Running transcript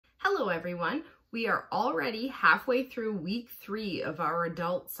Hello everyone! We are already halfway through week 3 of our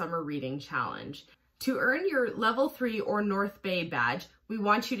adult summer reading challenge. To earn your level 3 or North Bay badge, we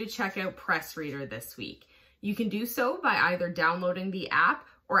want you to check out Press Reader this week. You can do so by either downloading the app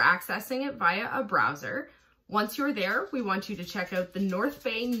or accessing it via a browser. Once you're there, we want you to check out the North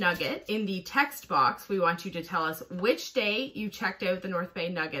Bay Nugget. In the text box, we want you to tell us which day you checked out the North Bay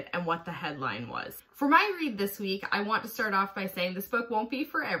Nugget and what the headline was. For my read this week, I want to start off by saying this book won't be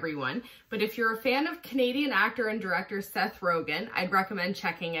for everyone, but if you're a fan of Canadian actor and director Seth Rogen, I'd recommend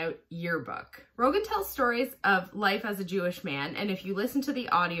checking out Yearbook. Rogen tells stories of life as a Jewish man, and if you listen to the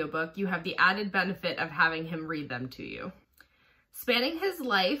audiobook, you have the added benefit of having him read them to you. Spanning his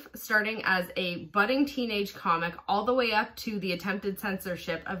life, starting as a budding teenage comic all the way up to the attempted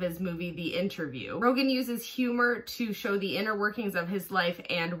censorship of his movie The Interview, Rogen uses humor to show the inner workings of his life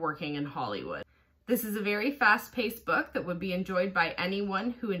and working in Hollywood. This is a very fast-paced book that would be enjoyed by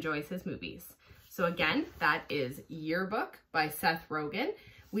anyone who enjoys his movies. So again, that is Yearbook by Seth Rogen.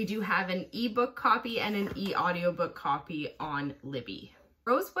 We do have an ebook copy and an e-audiobook copy on Libby.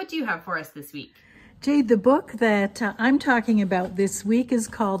 Rose, what do you have for us this week? Jade, the book that I'm talking about this week is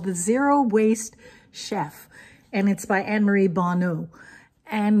called The Zero Waste Chef, and it's by Anne-Marie Bonneau.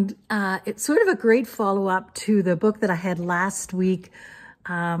 And it's sort of a great follow-up to the book that I had last week,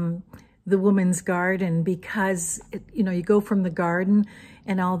 The Woman's Garden, because you go from the garden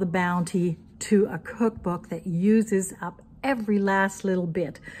and all the bounty to a cookbook that uses up every last little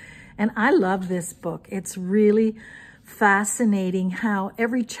bit. And I love this book. It's really fascinating how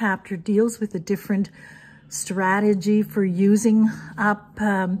every chapter deals with a different strategy for using up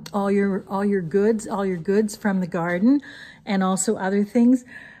all your goods from the garden, and also other things.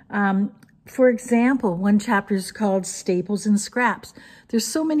 For example, one chapter is called Staples and Scraps. There's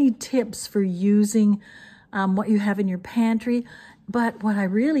so many tips for using what you have in your pantry. But what I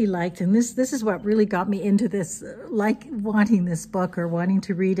really liked, and this is what really got me into this, like wanting this book or wanting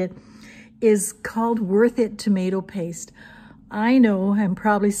to read it, is called Worth It Tomato Paste. I know, and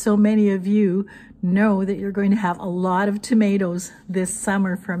probably so many of you know, that you're going to have a lot of tomatoes this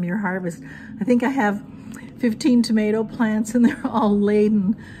summer from your harvest. I think I have 15 tomato plants and they're all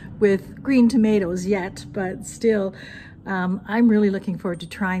laden with green tomatoes yet, but still, I'm really looking forward to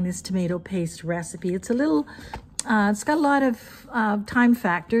trying this tomato paste recipe. It's a little, it's got a lot of time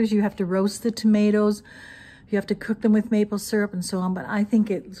factors. You have to roast the tomatoes, you have to cook them with maple syrup and so on, but I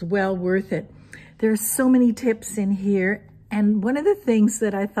think it's well worth it. There are so many tips in here, and one of the things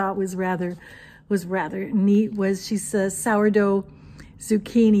that I thought was rather neat was she says sourdough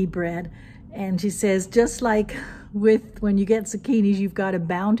zucchini bread, and she says just like with when you get zucchinis, you've got a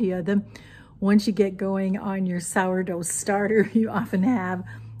bounty of them. Once you get going on your sourdough starter, you often have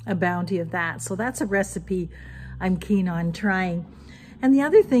a bounty of that. So that's a recipe I'm keen on trying. And the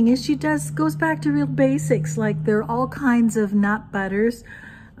other thing is she goes back to real basics, like there are all kinds of nut butters,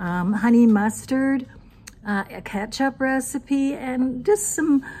 honey mustard, a ketchup recipe, and just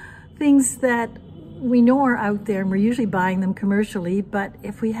some things that we know are out there, and we're usually buying them commercially, but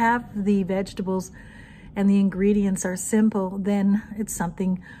if we have the vegetables and the ingredients are simple, then it's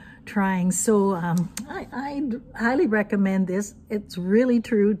something trying. So I highly recommend this. It's really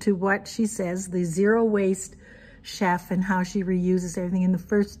true to what she says, the zero waste chef, and how she reuses everything. In the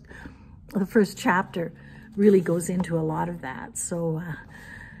first chapter really goes into a lot of that. So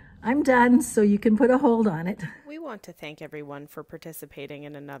I'm done, so you can put a hold on it. We want to thank everyone for participating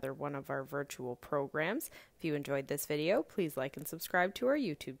in another one of our virtual programs. If you enjoyed this video, please like and subscribe to our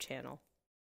YouTube channel.